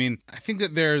don't know. I mean, I think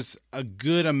that there's a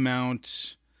good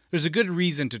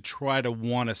reason to try to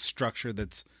want a structure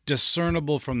that's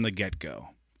discernible from the get-go,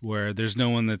 where there's no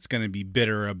one that's going to be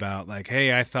bitter about like,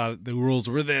 hey, I thought the rules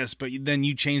were this, but then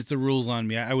you changed the rules on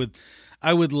me. I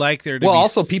would like there to be... Well,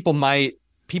 also people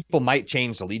might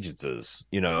change allegiances.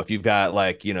 You know, if you've got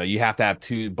like, you know, you have to have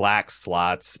 2 black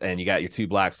slots and you got your 2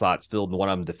 black slots filled and one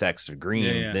of them defects to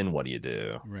greens, then what do you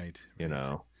do? Right. You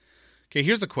know? Okay,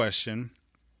 here's a question.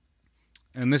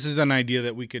 And this is an idea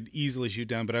that we could easily shoot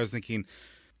down, but I was thinking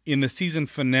in the season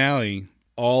finale,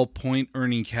 all point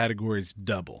earning categories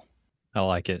double. I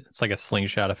like it. It's like a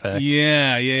slingshot effect.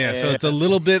 Yeah. So it's a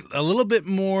little bit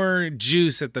more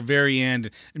juice at the very end.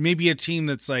 Maybe a team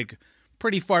that's like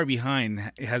pretty far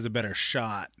behind has a better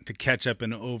shot to catch up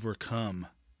and overcome.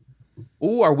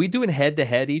 Oh, are we doing head to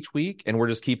head each week? And we're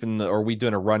just keeping or are we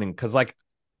doing a running? Because like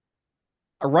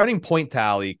a running point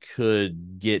tally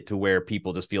could get to where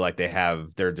people just feel like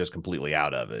they're just completely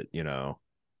out of it, you know?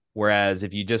 Whereas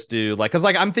if you just do like, because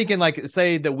like I'm thinking like,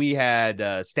 say that we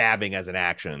had stabbing as an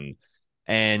action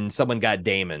and someone got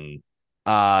Daemon.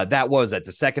 That was at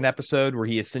the second episode where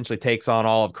he essentially takes on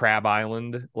all of Crab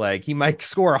Island. Like he might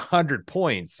score 100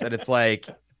 points, and it's like,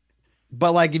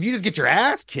 but like if you just get your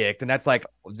ass kicked, and that's like,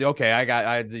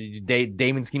 okay,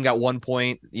 Daemon's team got 1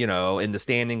 point, you know, in the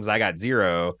standings, I got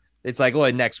 0. It's like,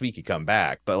 well, next week you come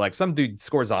back, but like some dude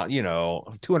scores on, you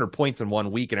know, 200 points in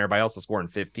 1 week, and everybody else is scoring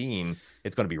 15.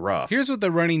 It's going to be rough. Here's what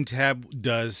the running tab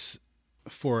does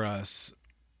for us: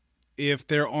 if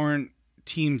there aren't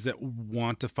teams that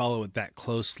want to follow it that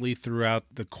closely throughout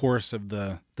the course of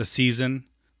the season,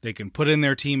 they can put in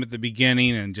their team at the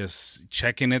beginning and just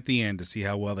check in at the end to see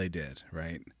how well they did,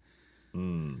 right?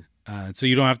 So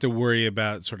you don't have to worry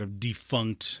about sort of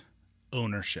defunct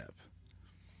ownership.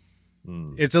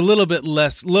 It's a little bit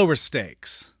lower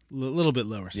stakes. A little bit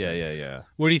lower stakes. Yeah.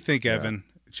 What do you think, Evan?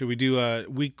 Should we do a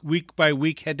week by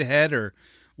week head to head, or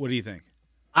what do you think?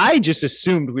 I just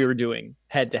assumed we were doing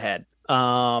head to head.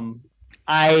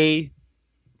 It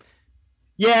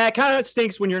kind of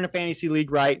stinks when you're in a fantasy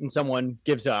league, right? And someone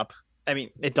gives up. I mean,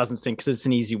 it doesn't stink because it's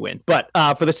an easy win. But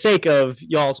for the sake of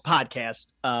y'all's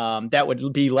podcast, that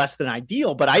would be less than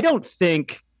ideal. But I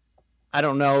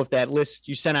don't know if that list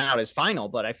you sent out is final,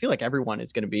 but I feel like everyone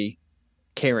is going to be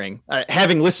caring,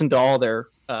 having listened to all their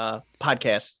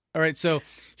podcasts. All right, so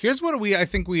here's what I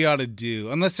think we ought to do,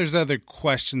 unless there's other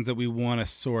questions that we want to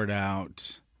sort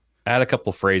out. Add a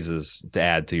couple phrases to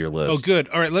add to your list. Oh, good.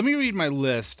 All right, let me read my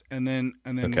list, and then.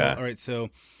 Okay. All right, so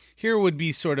here would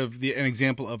be sort of an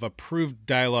example of approved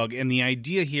dialogue, and the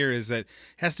idea here is that it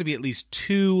has to be at least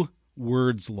 2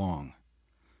 words long.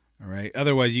 All right.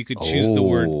 Otherwise, you could choose the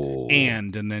word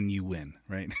and then you win,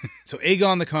 right? So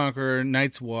Aegon the Conqueror,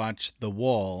 Night's Watch, The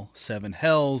Wall, 7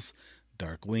 Hells,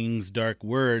 Dark Wings, Dark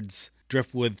Words,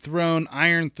 Driftwood Throne,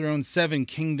 Iron Throne, 7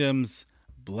 Kingdoms,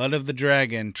 Blood of the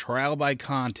Dragon, Trial by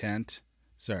Combat.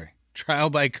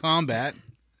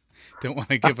 Don't want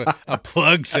to give a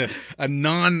plug to a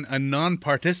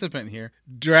non-participant here.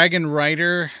 Dragon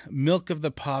Rider, Milk of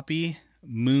the Poppy,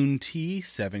 Moon Tea,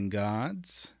 7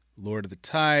 Gods, Lord of the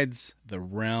Tides, The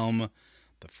Realm,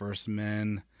 The First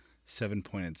Men,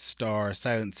 7-Pointed Star,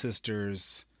 Silent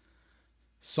Sisters,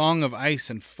 Song of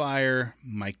Ice and Fire,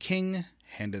 My King,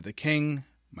 Hand of the King,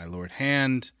 My Lord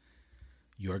Hand,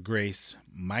 Your Grace,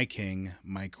 My King,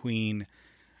 My Queen,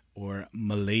 or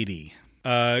Milady.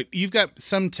 You've got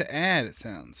some to add, it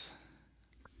sounds.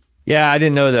 Yeah, I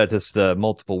didn't know that it's the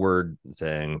multiple word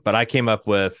thing, but I came up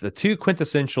with the 2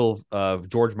 quintessential of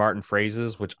George Martin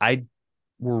phrases, which I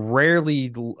were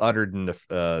rarely uttered in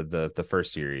the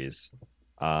first series,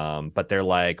 but they're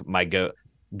like my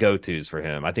go-tos for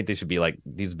him. I think they should be like,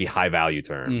 these would be high value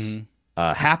terms.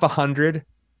 50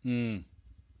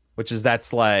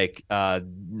 that's like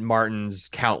Martin's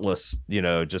countless,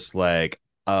 just like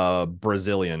a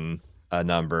Brazilian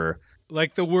number.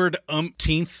 Like the word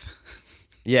umpteenth.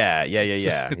 Yeah.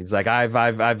 He's like,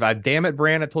 I've damn it,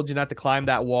 Bran, I told you not to climb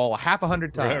that wall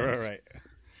 100 times. Right.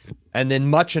 And then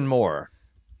much and more.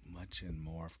 Much and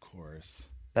more, of course.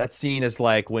 That scene is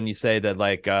like when you say that,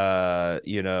 like,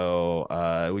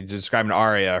 we described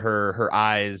Arya, her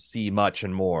eyes see much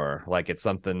and more. Like it's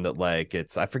something that, like,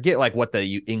 I forget like what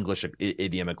the English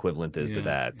idiom equivalent is to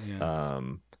that. Yeah.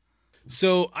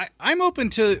 So I'm open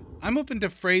to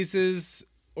phrases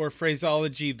or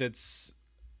phraseology that's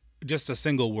just a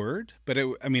single word, but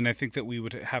I think that we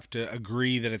would have to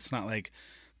agree that it's not like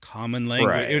common language.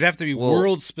 Right. It would have to be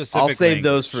world specific. I'll save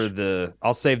those for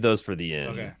the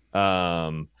end. Okay.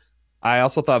 I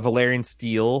also thought Valerian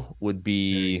steel would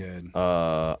be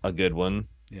a good one.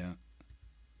 Yeah.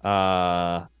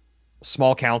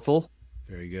 Small council.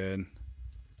 Very good.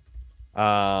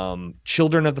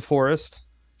 Children of the forest.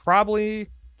 Probably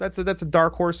that's a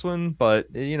dark horse one, but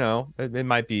it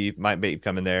might be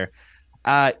coming there.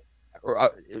 A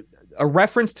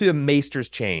reference to a Maester's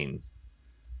chain.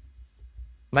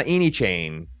 Not any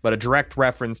chain, but a direct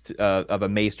reference to, of a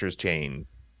Maester's chain,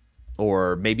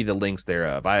 or maybe the links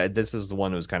thereof. This is the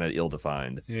one that was kind of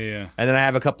ill-defined. Yeah. And then I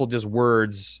have a couple just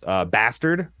words.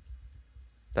 Bastard.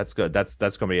 That's good. That's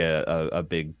going to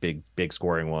be a big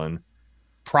scoring one.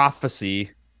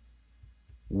 Prophecy.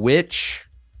 Witch.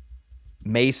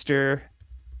 Maester.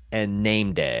 And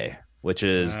name day, which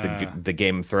is the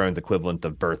Game of Thrones equivalent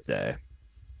of birthday.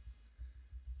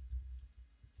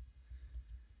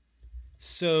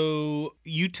 So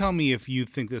you tell me if you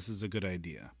think this is a good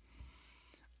idea.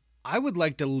 I would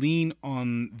like to lean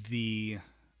on the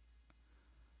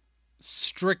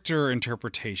stricter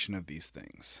interpretation of these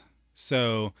things.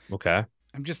 So okay,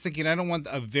 I'm just thinking I don't want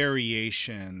a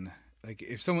variation. Like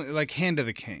if someone, like Hand of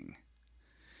the King,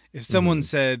 if someone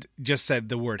just said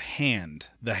the word hand,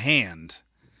 the hand,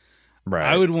 right?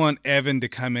 I would want Evan to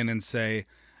come in and say,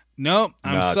 "No,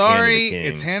 I'm sorry.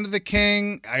 It's Hand of the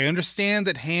King. I understand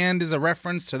that hand is a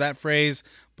reference to that phrase,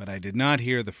 but I did not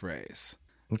hear the phrase."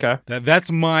 Okay.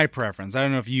 That's my preference. I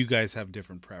don't know if you guys have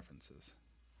different preferences.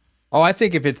 Oh, I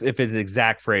think if it's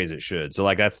exact phrase, it should. So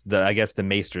like I guess the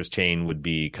Maester's chain would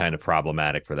be kind of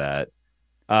problematic for that.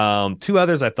 Two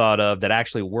others I thought of that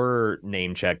actually were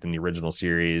name checked in the original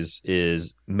series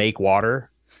is make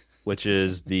water, which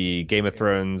is the Game of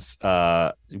Thrones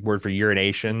word for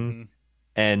urination.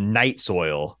 And night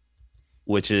soil,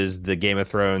 which is the Game of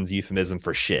Thrones euphemism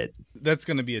for shit. That's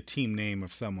going to be a team name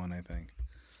of someone, I think.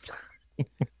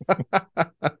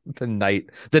 the night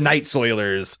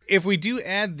soilers. If we do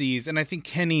add these, and I think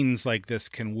kennings like this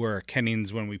can work.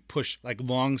 Kennings when we push, like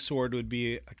longsword would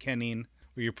be a kenning,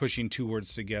 where you're pushing two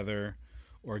words together,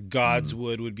 or God's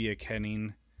wood would be a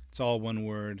kenning. It's all one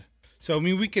word. So, I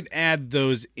mean, we could add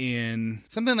those in.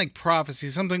 Something like prophecy,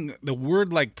 the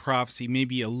word like prophecy may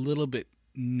be a little bit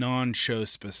non-show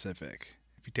specific,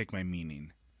 if you take my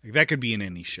meaning. Like that could be in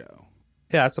any show.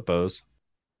 Yeah, I suppose.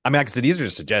 I mean, like I said, these are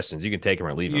just suggestions. You can take them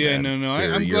or leave them. Yeah, no.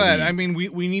 I'm glad. I mean,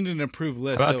 we need an approved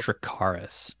list. How about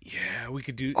Dracarys? Yeah, we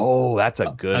could do. Oh, that's a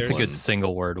good That's a good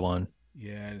single word one.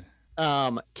 Yeah.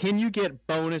 Can you get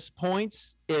bonus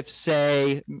points if,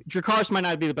 say, Dracarys might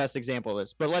not be the best example of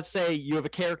this, but let's say you have a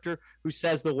character who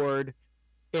says the word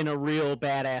in a real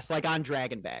badass, like on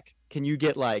Dragonback. Can you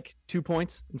get like 2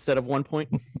 points instead of 1 point?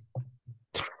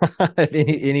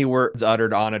 any words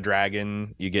uttered on a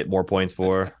dragon, you get more points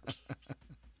for.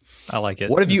 I like it.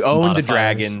 What if you owned the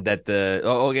dragon that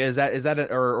is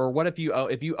that or what if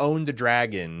you owned the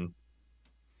dragon?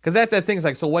 Because that's the thing. Is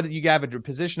like, so what you have a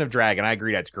position of dragon? I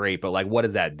agree, that's great, but like, what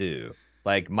does that do?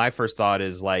 Like, my first thought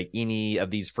is like any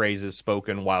of these phrases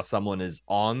spoken while someone is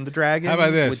on the dragon. How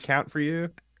about this? Would count for you.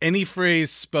 Any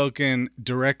phrase spoken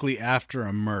directly after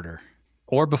a murder,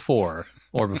 or before,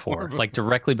 like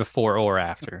directly before or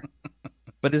after.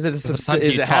 But is it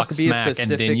it has to be a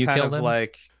specific kind of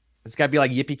like? It's got to be like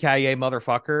yippee-ki-yay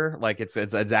motherfucker. Like it's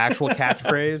actual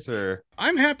catchphrase, or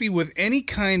I'm happy with any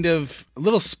kind of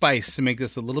little spice to make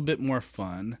this a little bit more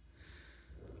fun.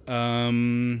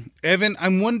 Evan,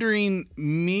 I'm wondering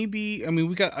maybe, I mean,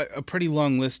 we got a pretty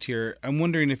long list here. I'm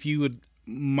wondering if you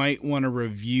might want to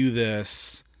review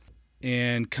this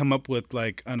and come up with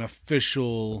like an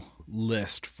official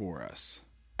list for us.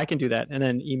 I can do that and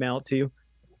then email it to you.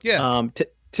 Yeah.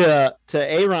 To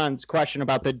Aaron's question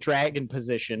about the dragon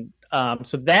position.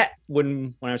 So that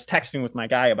when I was texting with my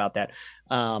guy about that,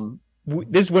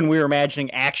 this is when we were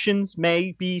imagining actions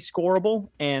may be scoreable.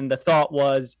 And the thought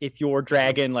was if your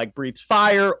dragon like breathes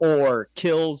fire or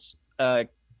kills a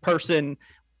person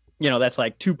That's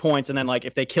like 2 points, and then like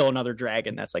if they kill another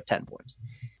dragon, that's like 10 points.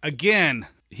 Again,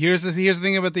 here's the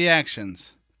thing about the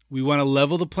actions. We want to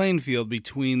level the playing field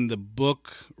between the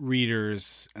book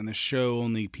readers and the show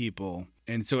only people.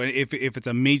 And so if it's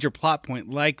a major plot point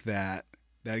like that,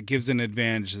 that gives an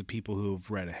advantage to the people who have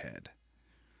read ahead.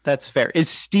 That's fair. Is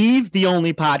Steve the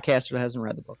only podcaster that hasn't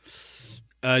read the book?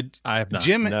 I have not.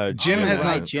 Jim has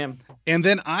right, not. Jim. And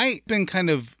then I've been kind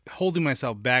of holding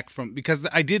myself back from, because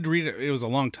I did read it. It was a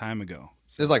long time ago.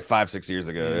 It was like 5-6 years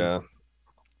ago. Yeah.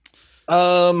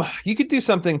 You could do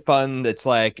something fun that's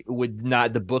like would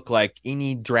not the book, like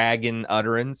any dragon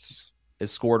utterance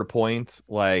is scored a point.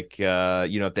 Like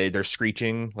if they're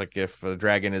screeching, like if a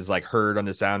dragon is like heard on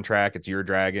the soundtrack, it's your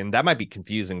dragon. That might be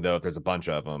confusing though if there's a bunch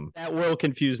of them. That will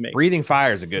confuse me. Breathing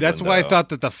fire is a good That's one, why I though, thought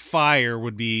that the fire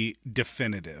would be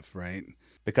definitive, right?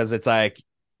 because it's like,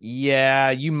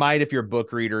 yeah, you might, if you're a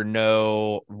book reader,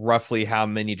 know roughly how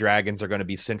many dragons are going to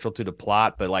be central to the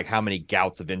plot, but like how many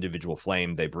gouts of individual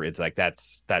flame they breathe, like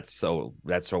that's so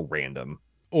random.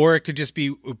 Or it could just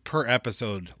be per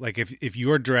episode. Like if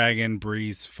your dragon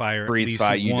breathes fire,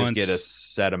 you once, just get a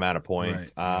set amount of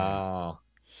points. Right.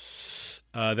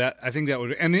 That I think that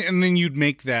would, and then you'd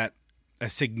make that a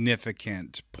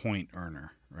significant point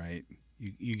earner, right?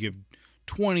 You give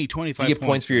 20, 25 you get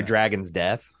points for your dragon's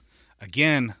death.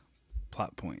 Again,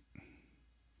 plot point.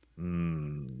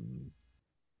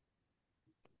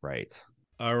 Right.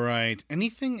 All right.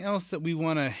 Anything else that we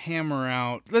want to hammer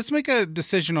out? Let's make a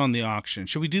decision on the auction.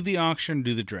 Should we do the auction,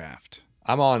 do the draft?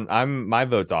 My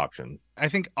vote's auction. I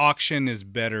think auction is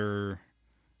better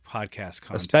podcast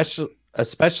content.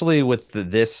 Especially with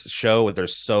this show, where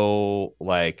there's so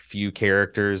like few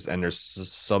characters and there's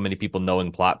so many people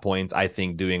knowing plot points. I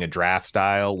think doing a draft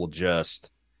style will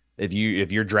just, if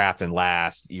you're drafting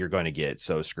last, you're going to get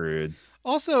so screwed.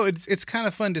 Also, it's kind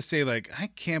of fun to say, like, I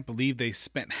can't believe they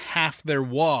spent half their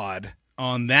wad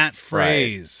on that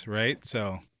phrase, right?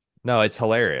 So, no, it's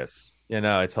hilarious.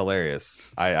 It's hilarious.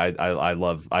 I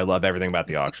love everything about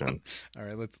the auction. All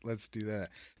right, let's do that.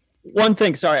 One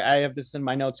thing, sorry, I have this in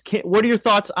my notes. What are your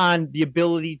thoughts on the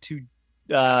ability to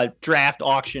draft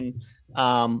auction,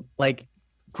 like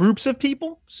groups of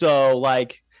people? So,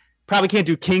 like, probably can't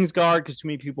do Kingsguard because too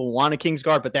many people want a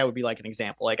Kingsguard, but that would be like an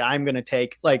example. Like, I'm going to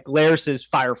take like Laris's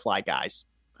Firefly guys.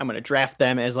 I'm going to draft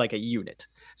them as like a unit,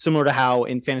 similar to how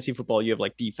in fantasy football you have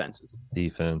like defenses.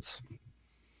 Defense.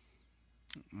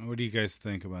 What do you guys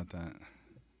think about that?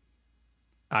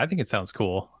 I think it sounds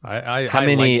cool.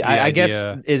 I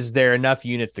guess, is there enough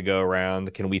units to go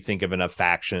around? Can we think of enough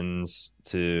factions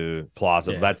to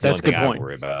plausible? Yeah, that's the only thing I point.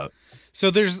 worry about. So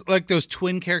there's like those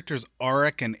twin characters,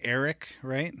 Auric and Eric,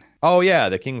 right? Oh yeah,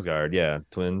 the Kingsguard, yeah,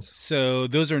 twins. So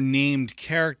those are named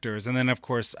characters, and then of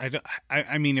course,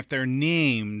 I mean, if they're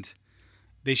named,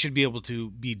 they should be able to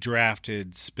be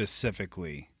drafted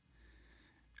specifically.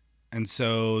 And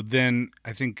so then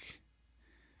I think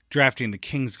drafting the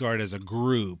Kingsguard as a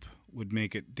group would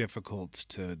make it difficult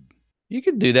to. You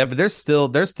could do that, but there's still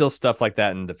stuff like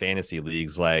that in the fantasy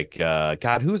leagues. Like,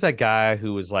 God, who was that guy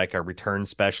who was like a return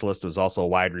specialist, was also a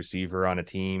wide receiver on a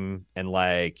team, and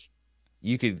like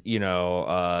you could,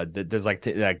 there's like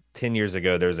 10 years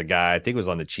ago, there was a guy, I think it was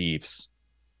on the Chiefs,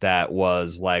 that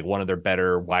was like one of their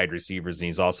better wide receivers, and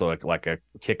he's also like a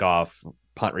kickoff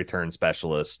punt return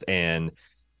specialist, and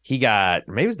he got,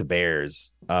 maybe it was the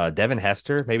Bears, Devin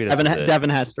Hester, maybe Devin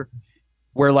Hester.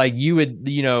 Where like you would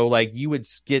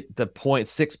get the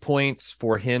 6 points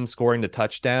for him scoring the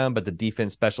touchdown, but the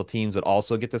defense special teams would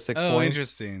also get the 6 points. Oh,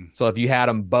 interesting. So if you had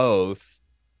them both,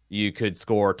 you could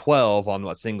score 12 on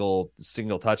a single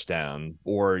touchdown,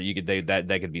 or you could that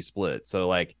could be split. So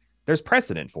like there's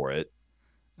precedent for it.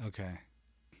 Okay,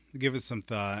 give it some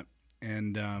thought,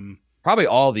 and probably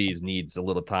all these needs a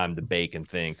little time to bake and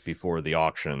think before the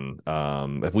auction.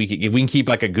 If we can keep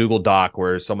like a Google Doc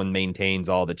where someone maintains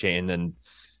all the chain, then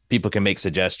people can make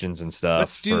suggestions and stuff.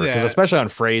 Let's do that, because especially on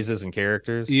phrases and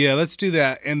characters. Yeah, let's do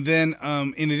that. And then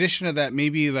in addition to that,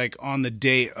 maybe like on the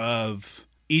day of,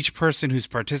 each person who's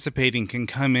participating can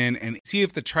come in and see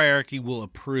if the Triarchy will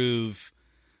approve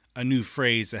a new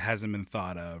phrase that hasn't been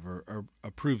thought of, or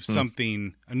approve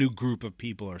something, a new group of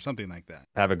people or something like that.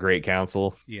 Have a great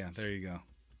council. Yeah, there you go.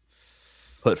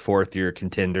 Put forth your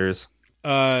contenders.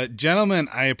 Gentlemen,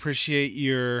 I appreciate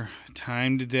your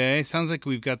time today. Sounds like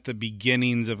we've got the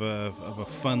beginnings of a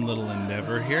fun little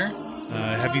endeavor here.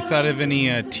 Have you thought of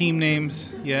any team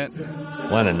names yet?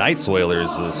 Well, the Night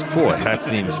Soilers is, boy, that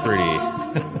seems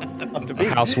pretty.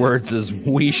 House words is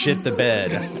we shit the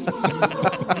bed.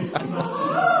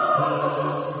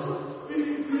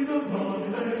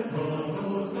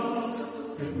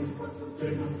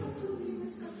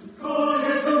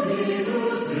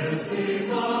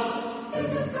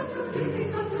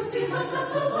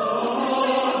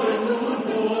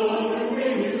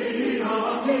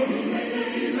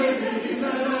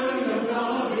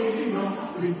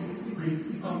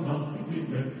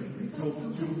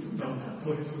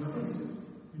 voice of Christ,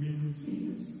 you mean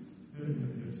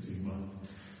Jesus?